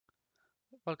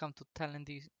Welcome to Talend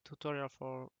tutorial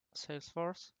for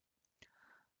Salesforce.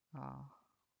 Uh,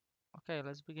 okay,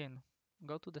 let's begin.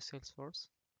 Go to the Salesforce,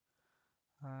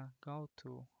 go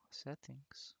to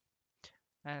Settings,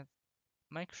 and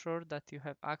make sure that you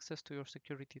have access to your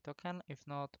security token. If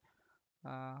not,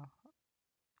 uh,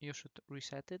 you should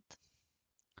reset it.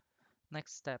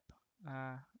 Next step.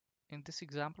 Uh, in this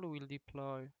example, we'll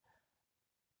deploy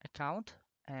account,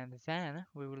 and then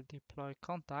we will deploy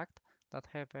contact that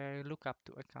have a lookup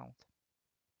to account.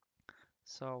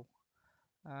 So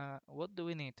what do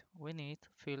we need? We need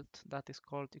field that is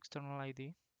called external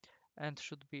ID and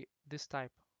should be this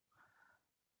type: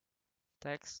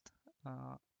 text,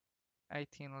 uh,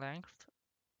 18 length,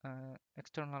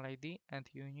 external ID, and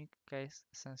unique case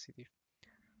sensitive.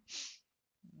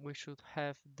 We should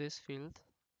have this field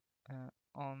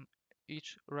on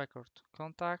each record,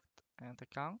 contact and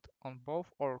account on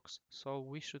both orgs. So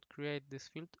we should create this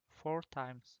field 4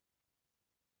 times.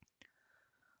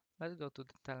 Let's go to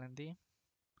the Talend.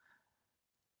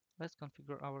 Let's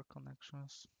configure our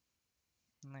connections.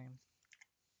 Name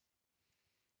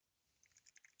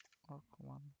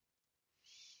org1.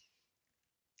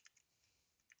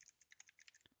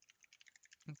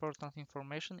 Important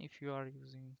information: if you are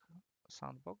using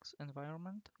sandbox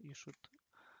environment, you should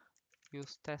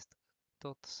use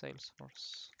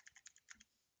test.salesforce.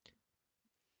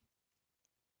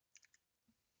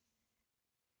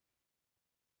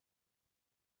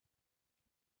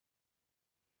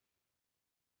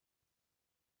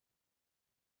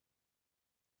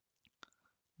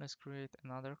 Let's create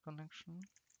another connection.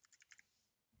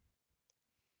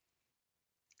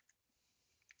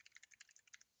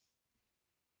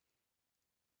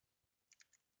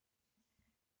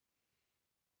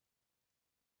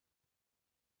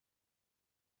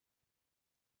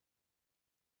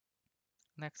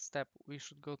 Next step, we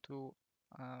should go to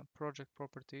project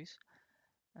properties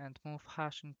and move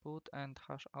hash input and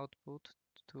hash output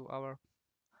to our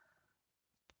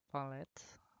palette.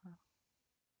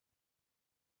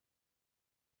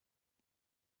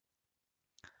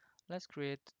 Let's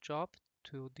create job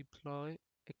to deploy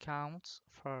accounts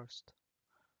first.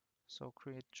 So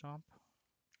create job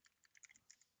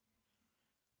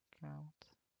account.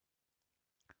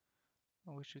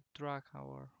 We should drag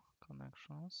our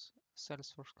connections,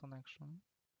 Salesforce connection.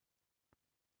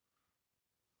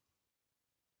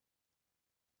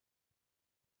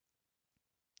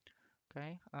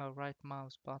 Okay, right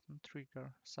mouse button,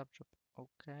 trigger subjob.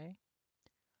 Okay.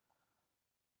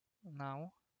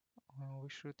 Now we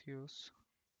should use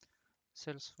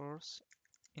Salesforce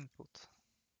input.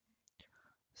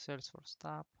 Salesforce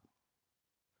tab,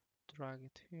 drag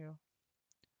it here.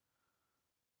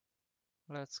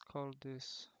 Let's call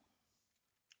this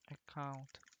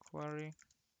account query.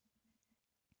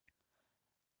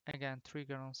 Again,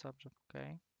 trigger on subject.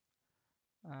 Okay.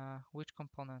 Which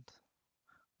component?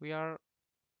 We are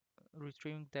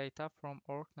retrieving data from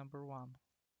org number 1.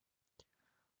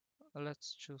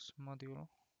 Let's choose module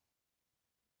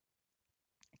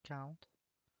account.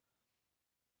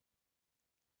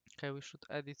 Okay, we should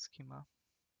edit schema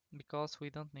because we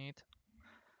don't need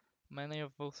many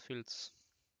of those fields.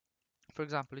 For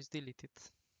example, let's delete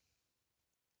it.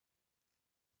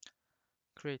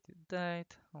 Created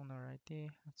date, owner ID,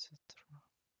 etc.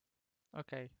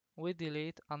 Okay, we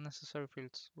delete unnecessary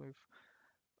fields with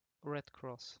red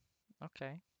cross.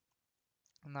 Okay,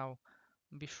 now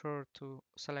be sure to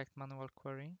select manual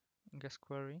query, guest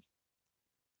query.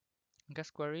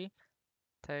 Guest query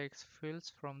takes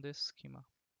fields from this schema.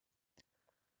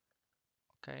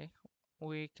 Okay,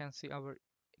 we can see our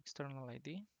external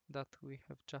ID that we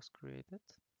have just created.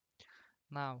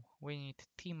 Now we need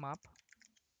tmap,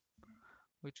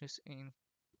 which is in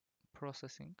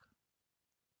processing.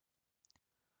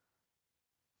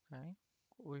 Okay,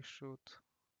 we should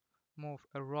move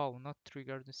a row, not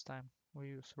trigger this time. We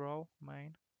use row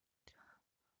main.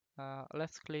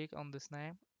 Left click on this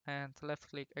name and left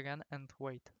click again and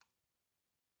wait.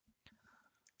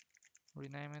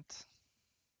 Rename it.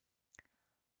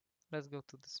 Let's go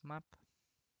to this map.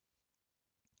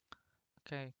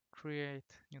 Okay, create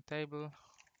new table.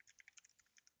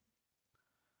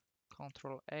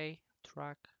 Control A,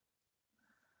 track.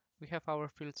 We have our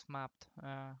fields mapped.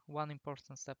 One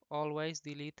important step: always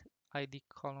delete ID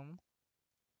column.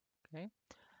 Okay.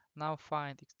 Now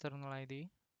find external ID,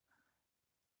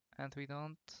 and we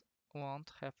don't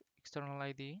want have external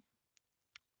ID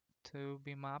to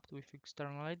be mapped with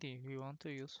external ID. We want to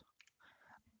use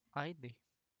ID.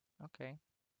 Okay.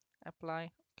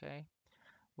 Apply. Okay.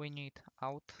 We need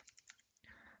out.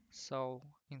 So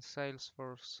in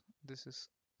Salesforce, this is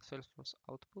Salesforce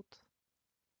output.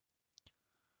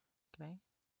 Okay.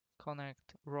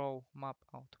 connect row map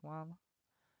out 1.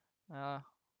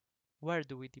 Where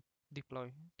do we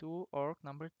deploy? To org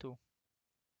number 2.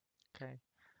 Okay,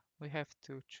 we have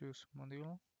to choose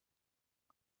module,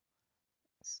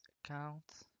 account.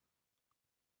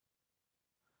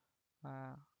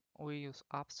 We use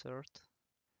upsert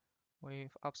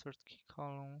with upsert key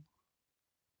column.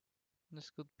 This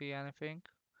could be anything.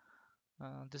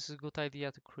 This is a good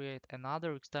idea to create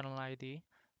another external ID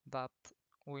that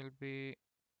will be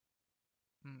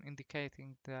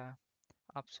indicating the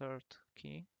upsert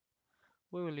key.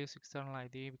 We will use external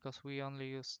ID because we only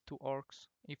use 2 orgs.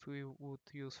 If we would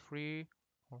use 3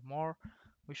 or more,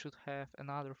 we should have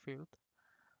another field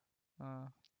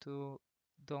to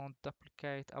don't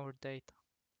duplicate our data.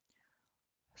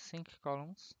 Sync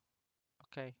columns.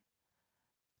 Okay.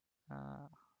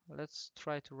 Let's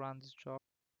try to run this job.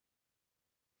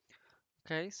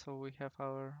 Okay, so we have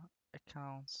our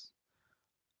accounts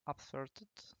upserted.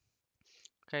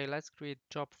 Okay, let's create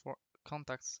job for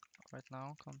contacts right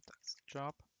now. Contacts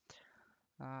job.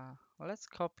 Let's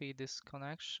copy these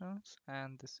connections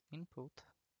and this input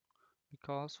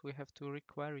because we have to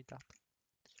requery that.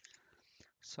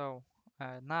 So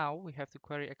now we have to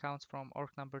query accounts from org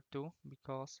number 2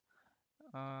 because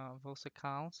those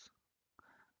accounts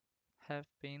have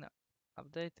been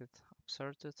updated,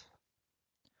 upserted.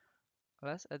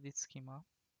 Let's edit schema,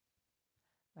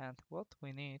 and what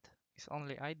we need is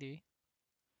only ID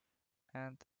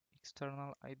and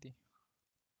external ID.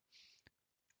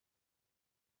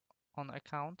 On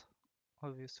account,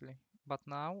 obviously, but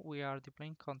now we are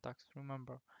deploying contacts.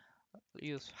 Remember,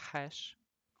 use hash.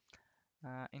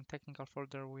 In technical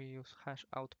folder we use hash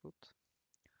output.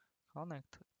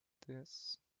 Connect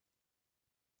this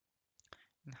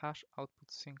in hash output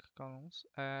sync columns.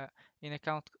 In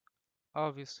account,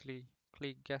 obviously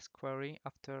click guest query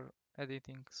after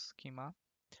editing schema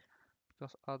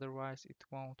because otherwise it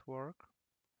won't work.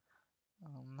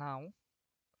 Now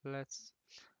let's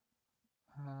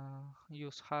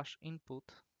use hash input,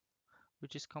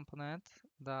 which is component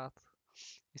that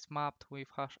is mapped with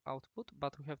hash output,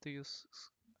 but we have to use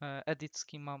edit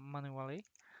schema manually.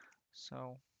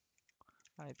 So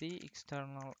ID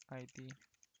external ID.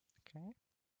 Okay,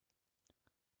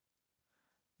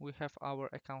 we have our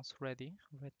accounts ready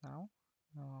right now.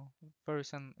 There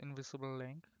is an invisible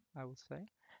link, I would say.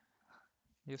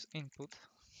 Use input,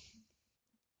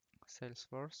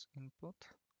 Salesforce input.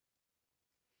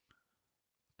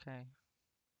 Okay,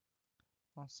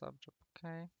 on subjob.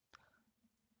 Okay,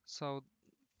 so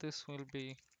this will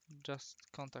be just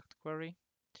contact query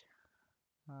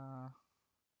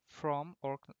from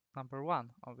org number 1,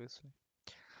 obviously.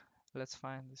 Let's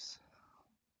find this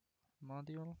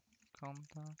module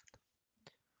contact.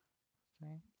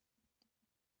 Okay,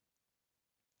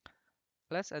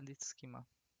 let's edit schema.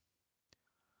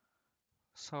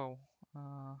 So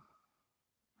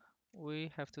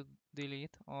we have to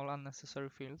delete all unnecessary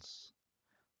fields.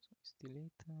 So it's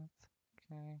deleted.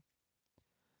 Okay.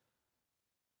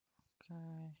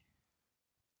 Okay.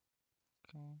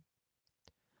 Okay.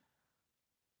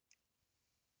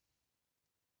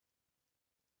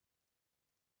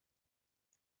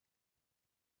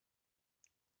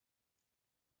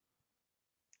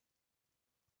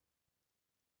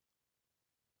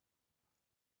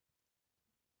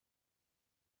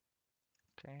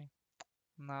 Okay.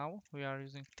 Now we are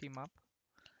using tmap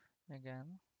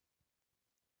again.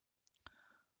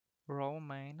 Row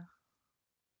main.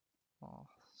 Oh,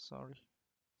 sorry.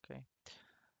 Okay.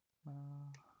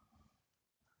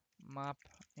 Map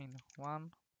in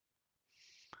 1.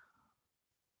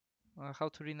 How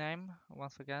to rename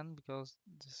once again because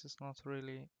this is not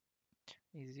really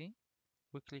easy.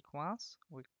 We click once,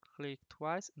 we click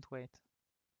twice and wait.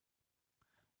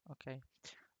 Okay,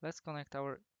 let's connect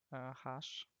our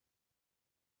hash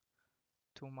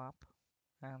to map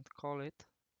and call it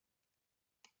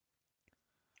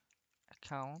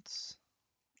accounts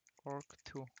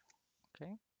org2.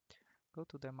 Okay, go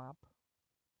to the map,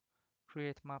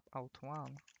 create map out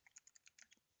 1.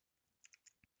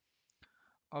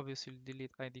 Obviously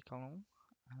delete ID column.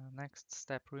 Next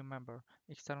step, remember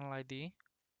external ID.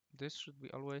 This should be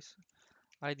always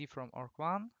ID from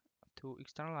org1 to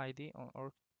external ID on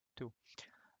org2.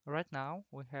 Right now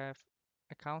we have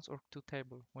accounts org2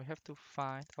 table. We have to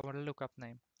find our lookup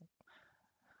name.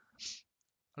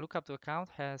 Lookup to account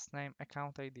has name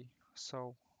account ID.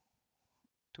 So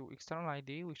to external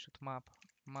ID we should map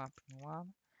in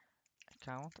 1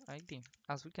 account ID.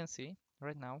 As we can see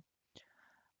right now,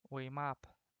 we map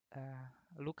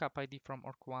lookup ID from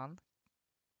org1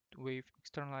 with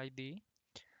external ID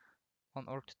on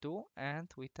org2 and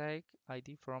we take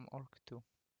ID from org2.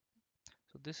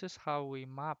 So this is how we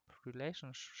map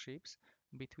relationships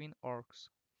between orgs.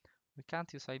 We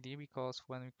can't use ID because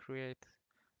when we create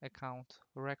account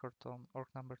record on org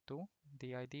number 2,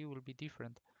 the ID will be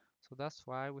different. So that's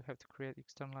why we have to create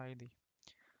external ID.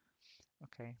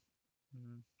 Okay,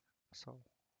 so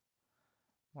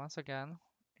once again,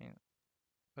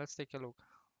 let's take a look.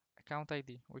 Account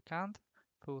ID. We can't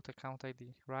put account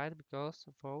ID, right? Because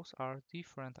those are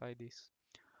different IDs.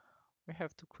 We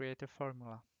have to create a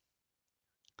formula.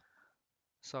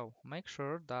 So make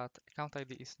sure that account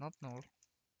ID is not null.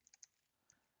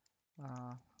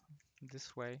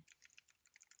 This way.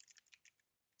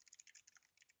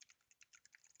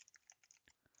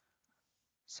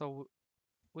 So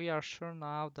we are sure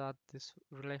now that this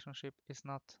relationship is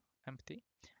not empty,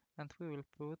 and we will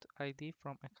put ID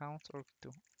from accounts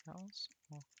org2. Accounts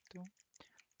org2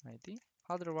 ID.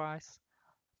 Otherwise,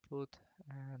 put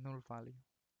a null value.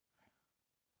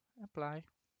 Apply.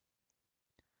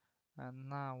 And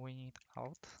now we need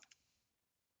out.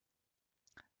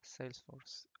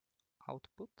 Salesforce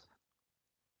output.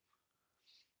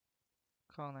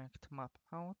 Connect map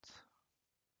out.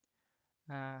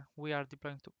 We are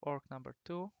deploying to org number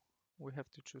 2. We have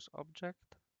to choose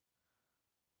object,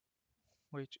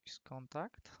 which is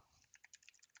contact.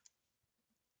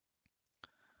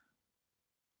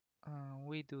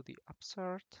 We do the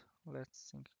upsert. Let's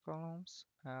sync columns.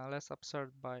 Let's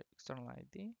upsert by external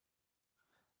ID.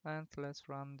 And let's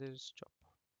run this job.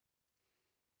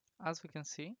 As we can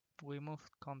see, we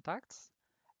moved contacts,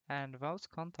 and those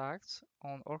contacts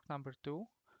on org number 2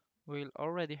 will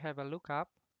already have a lookup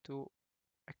to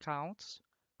accounts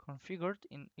configured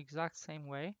in exact same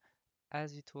way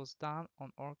as it was done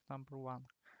on org number 1.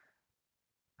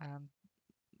 And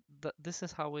this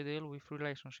is how we deal with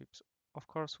relationships. Of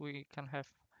course, we can have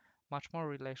much more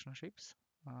relationships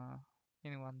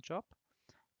in one job,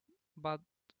 but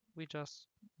we just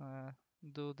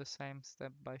do the same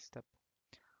step by step.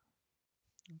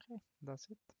 Okay, that's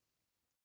it.